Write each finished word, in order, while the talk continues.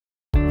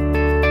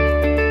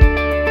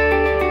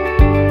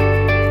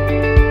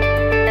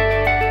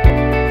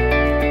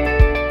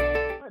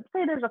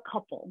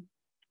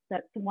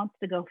that wants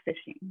to go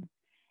fishing.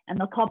 And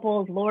the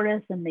couple is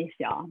Lourdes and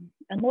Mesia.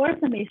 And Lourdes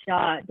and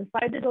Mesia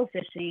decide to go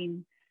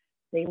fishing.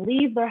 They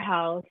leave their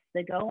house,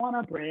 they go on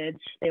a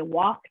bridge, they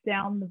walk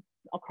down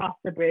across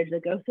the bridge, they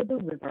go through the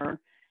river.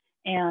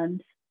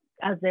 And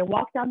as they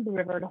walk down the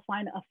river to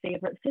find a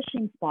favorite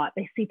fishing spot,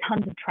 they see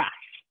tons of trash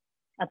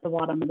at the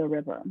bottom of the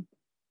river.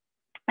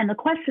 And the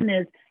question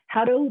is,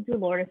 how do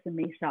Lourdes and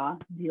Mesia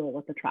deal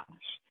with the trash?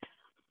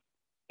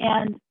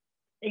 And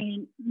a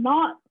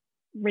not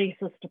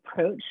racist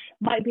approach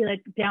might be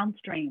like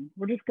downstream,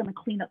 we're just going to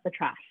clean up the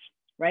trash,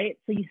 right?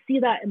 So you see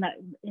that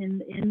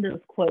in those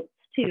quotes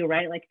too,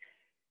 right? Like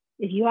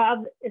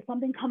if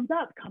something comes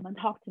up, come and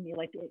talk to me.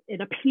 Like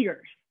it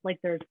appears like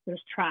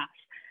there's trash.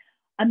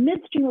 A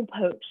midstream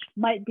approach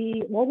might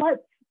be, well,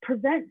 let's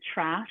prevent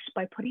trash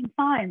by putting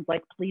signs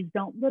like please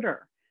don't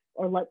litter,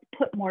 or let's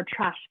put more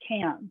trash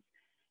cans.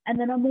 And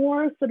then a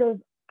more sort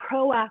of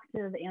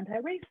proactive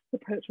anti-racist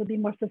approach would be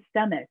more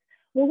systemic.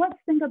 Well, let's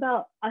think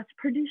about us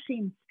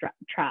producing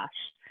trash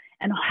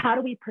and how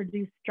do we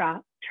produce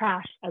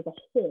trash as a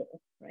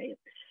whole, right?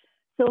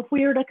 So if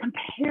we were to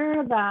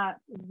compare that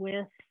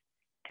with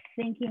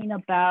thinking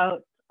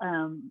about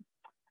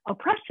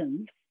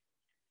oppressions,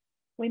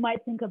 we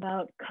might think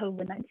about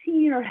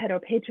COVID-19 or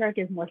heteropatriarchy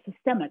as more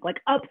systemic, like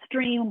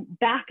upstream,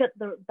 back at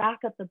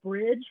the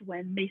bridge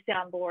when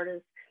Mesia and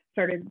Lourdes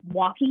started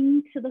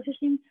walking to the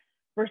fishing,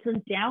 versus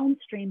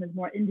downstream is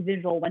more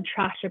individual when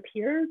trash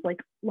appears, like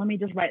let me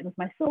just write this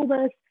in my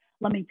syllabus,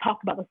 let me talk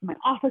about this in my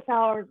office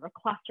hours or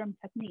classroom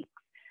techniques.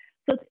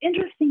 So it's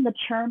interesting, the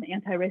term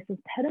anti-racist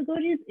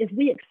pedagogies, if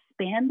we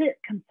expand it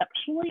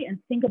conceptually and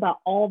think about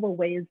all the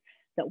ways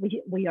that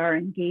we are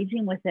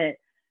engaging with it,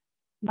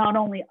 not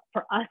only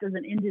for us as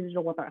an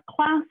individual with our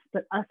class,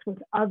 but us with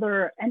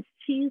other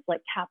entities like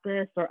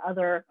Campus or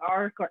other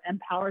ARC or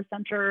Empower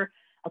Center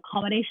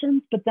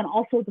accommodations, but then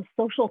also the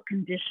social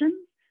conditions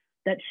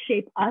that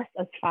shape us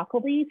as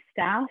faculty,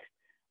 staff,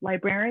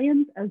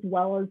 librarians, as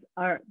well as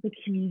the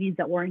communities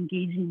that we're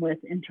engaging with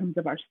in terms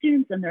of our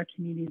students and their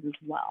communities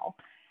as well.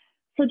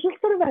 So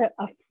just sort of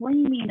a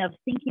framing of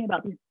thinking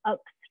about these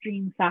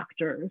upstream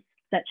factors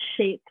that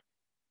shape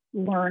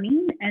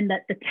learning, and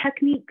that the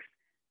techniques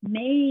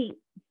may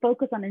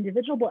focus on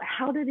individual, but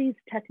how do these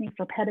techniques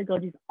or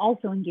pedagogies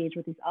also engage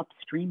with these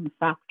upstream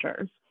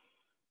factors?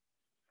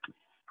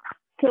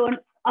 So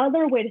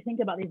another way to think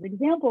about these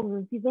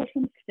examples is these are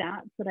some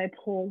stats that I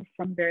pulled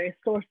from various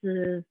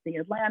sources, The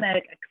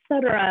Atlantic, et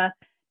cetera,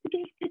 to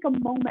just take a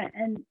moment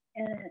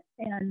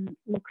and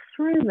look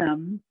through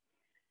them.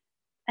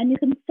 And you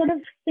can sort of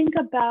think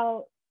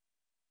about,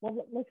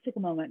 well, let's take a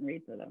moment and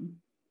read through them.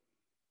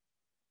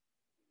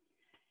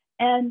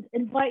 And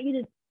invite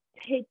you to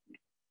take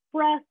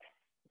breaths,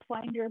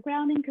 find your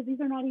grounding, because these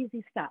are not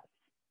easy stats.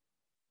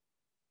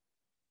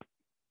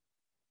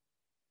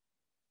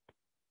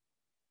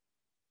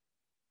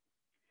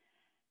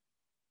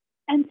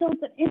 And so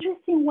it's an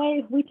interesting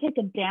way if we take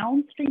a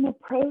downstream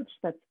approach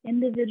that's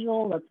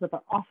individual, that's with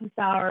our office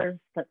hours,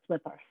 that's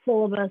with our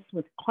syllabus,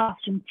 with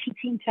classroom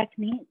teaching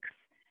techniques,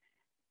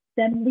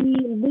 then we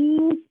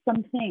lose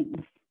some things,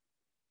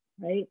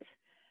 right?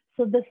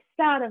 So the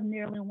stat of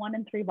nearly 1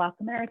 in 3 Black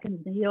Americans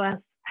in the US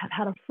have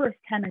had a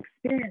first-hand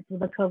experience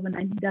with a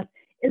COVID-19 death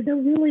is a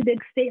really big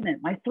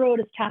statement. My throat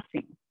is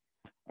catching,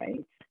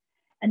 right?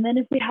 And then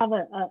if we have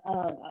an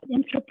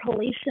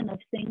interpolation of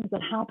things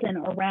that happen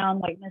around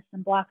whiteness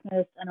and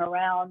Blackness and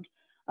around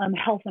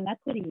health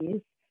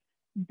inequities,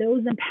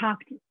 those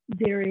impact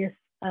various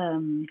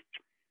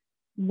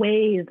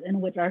ways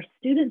in which our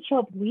students show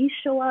up, we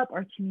show up,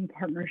 our community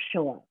partners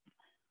show up.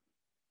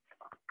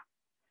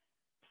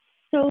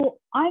 So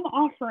I'm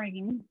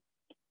offering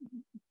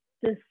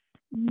this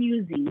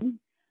musing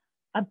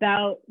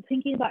about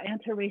thinking about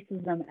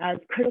anti-racism as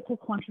critical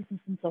consciousness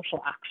and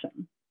social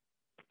action.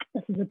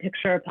 This is a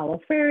picture of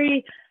Paulo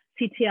Freire.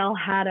 CTL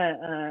had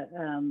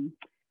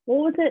what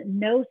was it?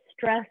 No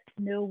Stress,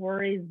 No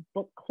Worries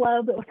book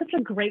club. It was such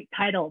a great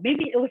title.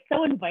 Maybe it was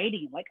so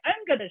inviting, like I'm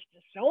gonna just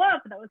show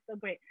up. That was so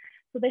great.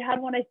 So they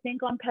had one, I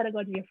think, on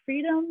pedagogy of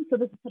freedom. So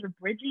this is sort of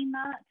bridging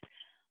that.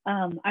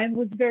 I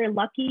was very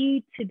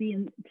lucky to be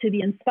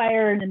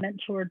inspired and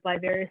mentored by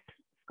various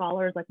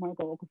scholars like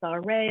Margot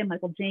Okuzawa-Ray and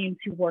Michael James,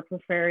 who worked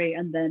with Freire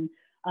and then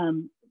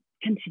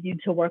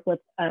continued to work with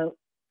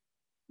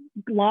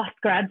lost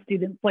grad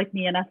students like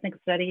me in ethnic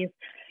studies.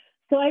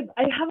 So I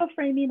have a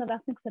framing of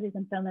ethnic studies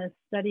and feminist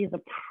studies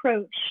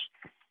approach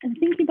and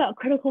thinking about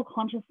critical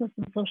consciousness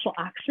and social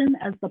action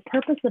as the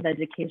purpose of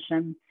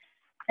education,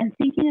 and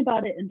thinking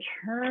about it in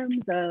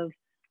terms of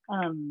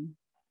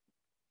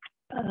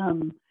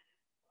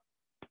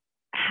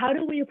how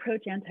do we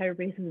approach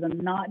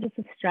anti-racism, not just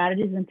with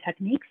strategies and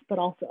techniques, but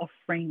also a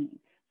framing.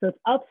 So it's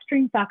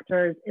upstream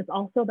factors. It's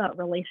also about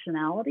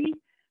relationality,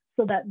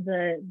 so that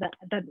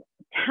the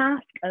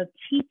task of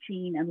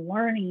teaching and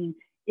learning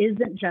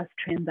isn't just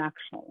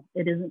transactional.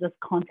 It isn't just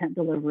content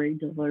delivery,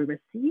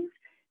 received.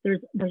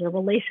 There's a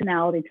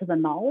relationality to the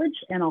knowledge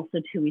and also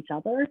to each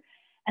other.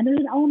 And there's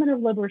an element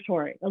of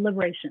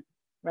liberation,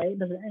 right?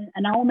 There's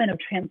an element of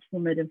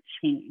transformative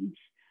change.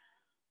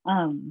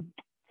 Um,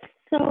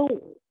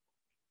 so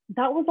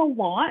that was a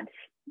lot,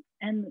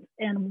 and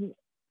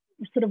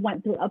sort of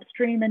went through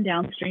upstream and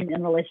downstream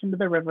in relation to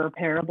the river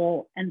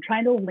parable and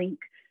trying to link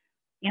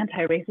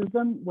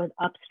anti-racism with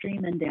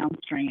upstream and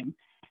downstream.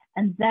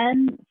 And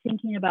then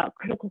thinking about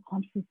critical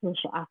conscious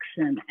social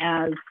action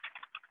as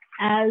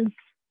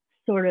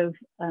sort of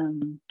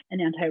an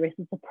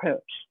anti-racist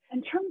approach.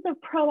 In terms of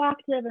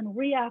proactive and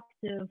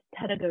reactive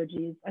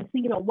pedagogies, I was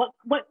thinking about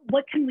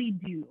what can we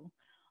do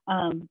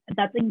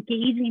that's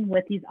engaging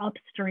with these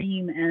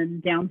upstream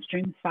and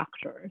downstream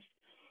factors.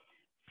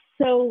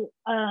 So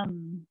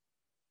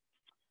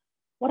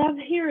what I have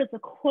here is a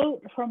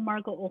quote from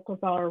Margot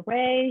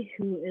Okazawa-Ray,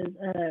 who is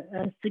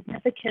a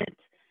significant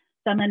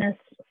feminist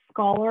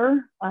scholar,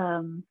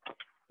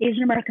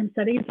 Asian American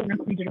Studies, in the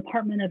Collegiate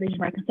Department of Asian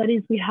American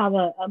Studies. We have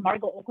a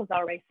Margot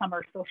Okazawa-Ray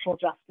Summer Social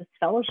Justice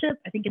Fellowship.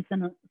 I think it's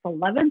in its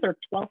 11th or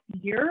 12th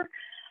year.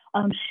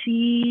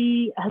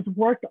 She has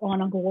worked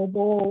on a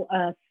global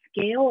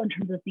scale in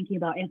terms of thinking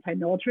about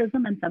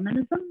anti-militarism and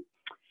feminism.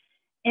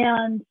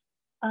 And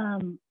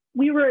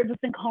we were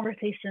just in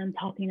conversation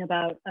talking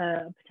about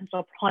a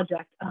potential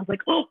project. I was like,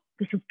 oh,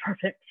 this is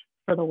perfect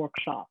for the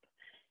workshop.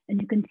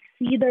 And you can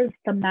see there's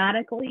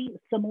thematically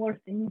similar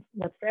things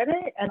with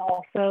Reddit and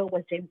also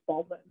with James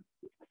Baldwin.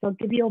 So I'll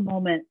give you a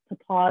moment to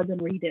pause and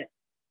read it.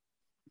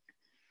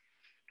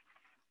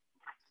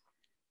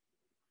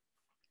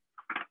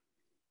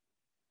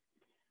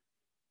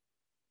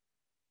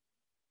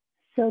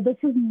 So this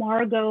is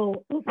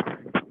Margot,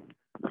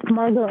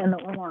 Margot in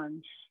the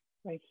orange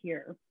right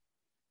here,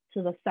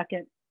 to the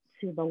second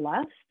to the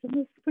left of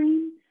the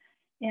screen.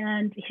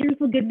 And here's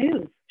the good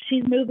news.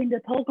 She's moving to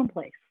Pilgrim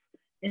Place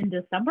in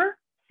December.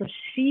 So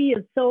she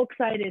is so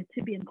excited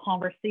to be in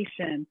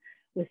conversation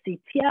with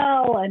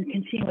CTL and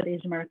continue with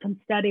Asian American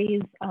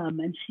Studies.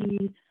 And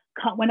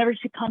whenever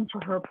she comes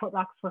for her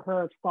postdocs for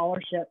her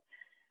scholarship,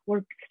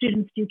 where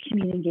students do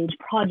community engaged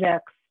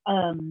projects,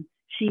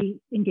 she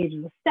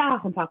engages with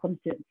staff and faculty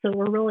students. So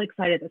we're really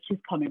excited that she's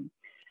coming.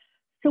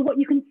 So what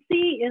you can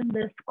see in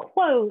this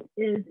quote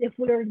is, if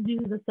we were to do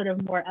the sort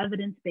of more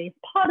evidence-based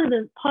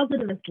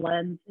positivist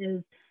lens,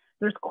 is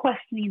there's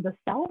questioning the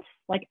self,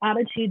 like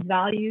attitudes,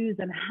 values,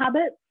 and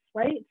habits,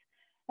 right?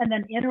 And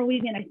then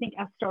interweaving, I think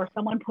Esther or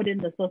someone put in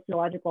the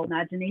sociological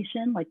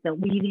imagination, like the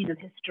weaving of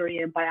history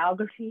and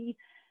biography.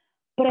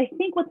 But I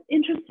think what's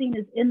interesting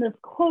is in this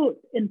quote,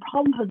 in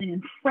problem posing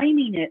and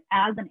framing it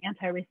as an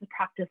anti-racist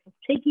practice, of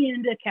taking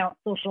into account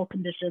social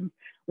conditions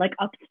like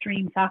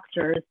upstream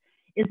factors,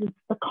 is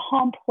the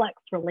complex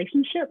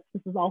relationships.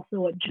 This is also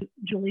what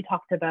Julie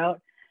talked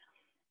about.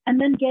 And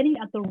then getting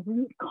at the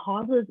root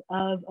causes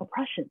of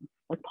oppression,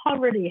 like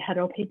poverty,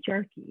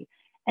 heteropatriarchy.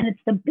 And it's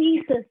the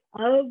basis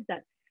of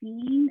that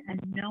seeing and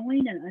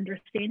knowing and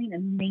understanding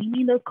and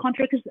naming those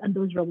contradictions and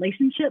those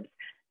relationships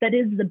that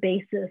is the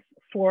basis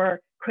for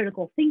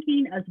critical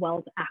thinking as well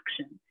as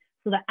action.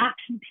 So the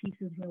action piece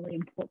is really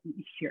important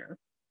here.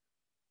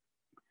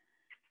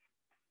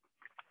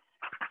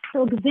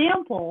 So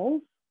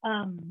examples,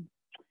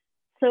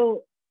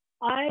 so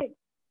I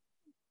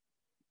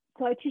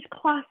teach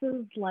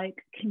classes like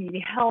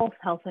community health,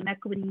 health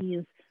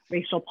inequities,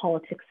 racial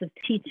politics of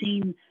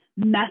teaching,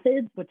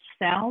 methods, which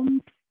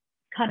sounds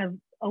kind of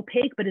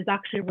opaque, but is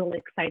actually a really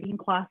exciting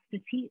class to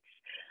teach.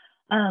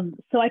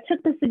 So I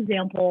took this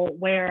example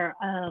where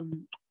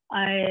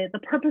the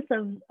purpose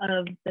of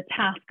the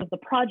task of the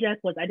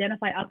project was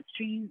identify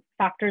upstream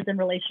factors in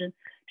relation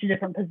to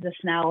different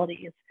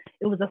positionalities.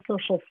 It was a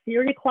social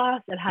theory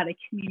class that had a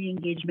community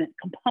engagement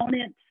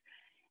component.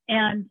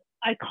 And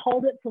I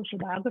called it social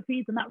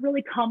biographies, and that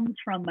really comes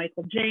from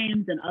Michael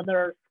James and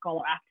other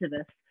scholar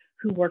activists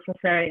who worked with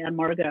Ferry and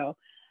Margot.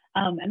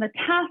 And the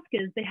task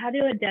is they had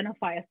to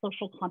identify a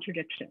social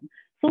contradiction.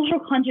 Social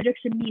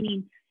contradiction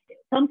meaning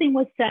something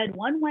was said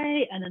one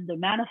way and then to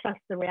manifest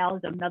the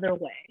reality another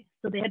way.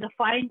 So they had to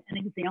find an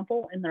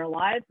example in their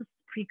lives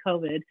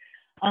pre-COVID.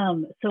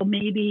 So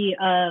maybe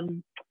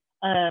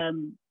the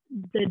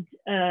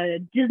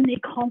Disney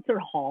concert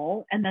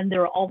hall, and then there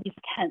were all these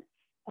tents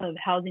of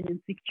housing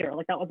insecure,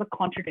 like that was a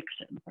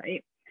contradiction,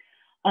 right?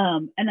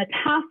 And the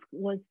task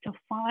was to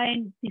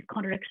find these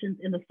contradictions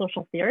in the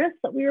social theorists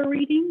that we were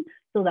reading.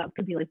 So that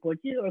could be like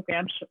Bourdieu or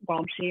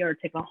Gramsci or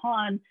Thich Nhat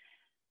Hanh.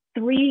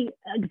 3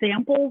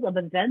 examples of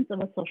events of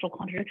a social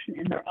contradiction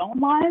in their own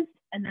lives,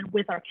 and then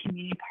with our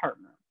community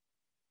partner.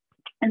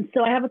 And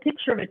so I have a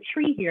picture of a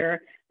tree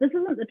here. This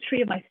isn't the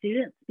tree of my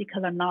students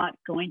because I'm not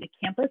going to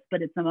campus,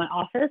 but it's in my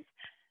office.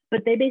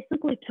 But they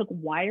basically took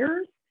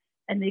wires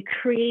and they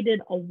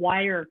created a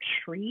wire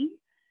tree.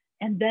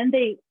 And then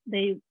they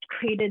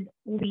created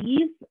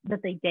leaves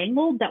that they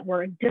dangled that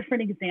were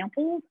different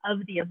examples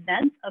of the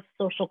events of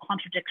social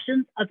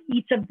contradictions of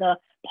each of the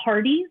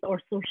parties or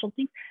social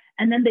things.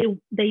 And then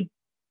they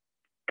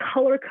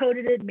color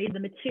coded it, made the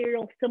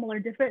material similar,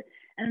 different.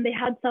 And then they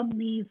had some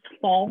leaves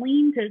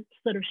falling to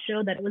sort of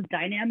show that it was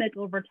dynamic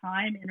over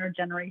time,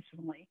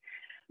 intergenerationally.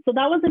 So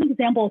that was an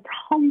example of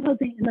problem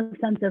posing in the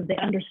sense of they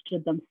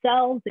understood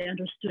themselves, they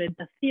understood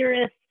the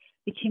theorists,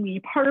 the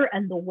community partner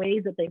and the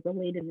ways that they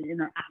related and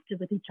interacted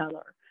with each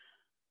other.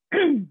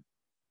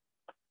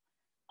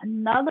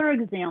 Another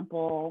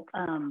example,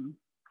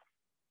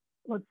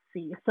 let's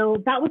see. So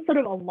that was sort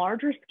of a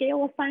larger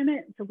scale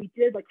assignment. So we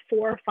did like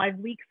 4 or 5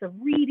 weeks of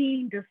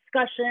reading,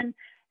 discussion,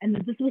 and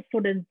this was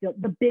sort of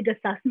the big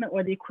assessment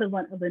or the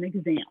equivalent of an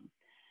exam.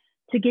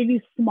 To give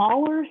you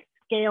smaller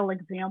scale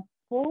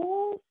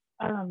examples,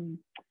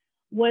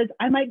 was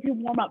I might do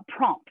warm-up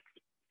prompts.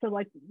 So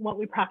like what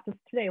we practiced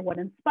today, what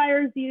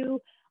inspires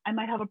you? I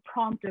might have a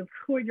prompt of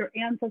who are your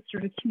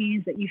ancestors or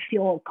communities that you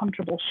feel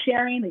comfortable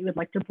sharing, that you would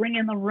like to bring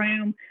in the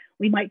room.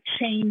 We might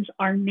change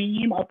our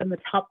name up in the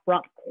top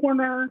right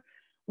corner.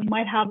 We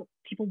might have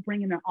people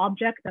bring in an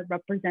object that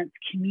represents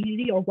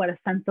community or what a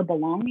sense of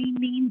belonging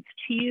means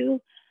to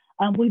you.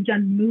 We've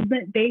done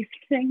movement-based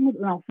things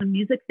and also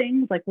music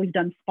things, like we've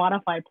done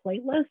Spotify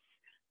playlists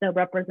that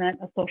represent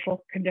a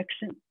social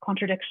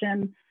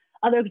contradiction.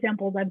 Other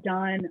examples I've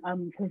done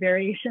for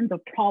variations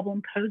of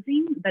problem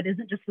posing that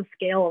isn't just the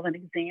scale of an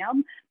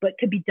exam, but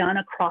could be done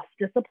across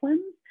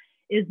disciplines,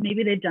 is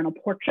maybe they've done a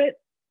portrait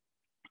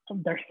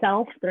of their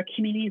self, their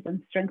communities,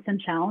 and strengths and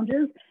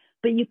challenges,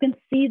 but you can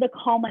see the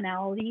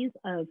commonalities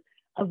of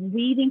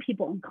weaving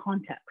people in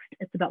context.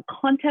 It's about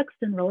context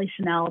and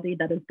relationality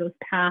that is both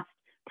past,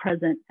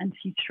 present, and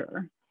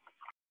future.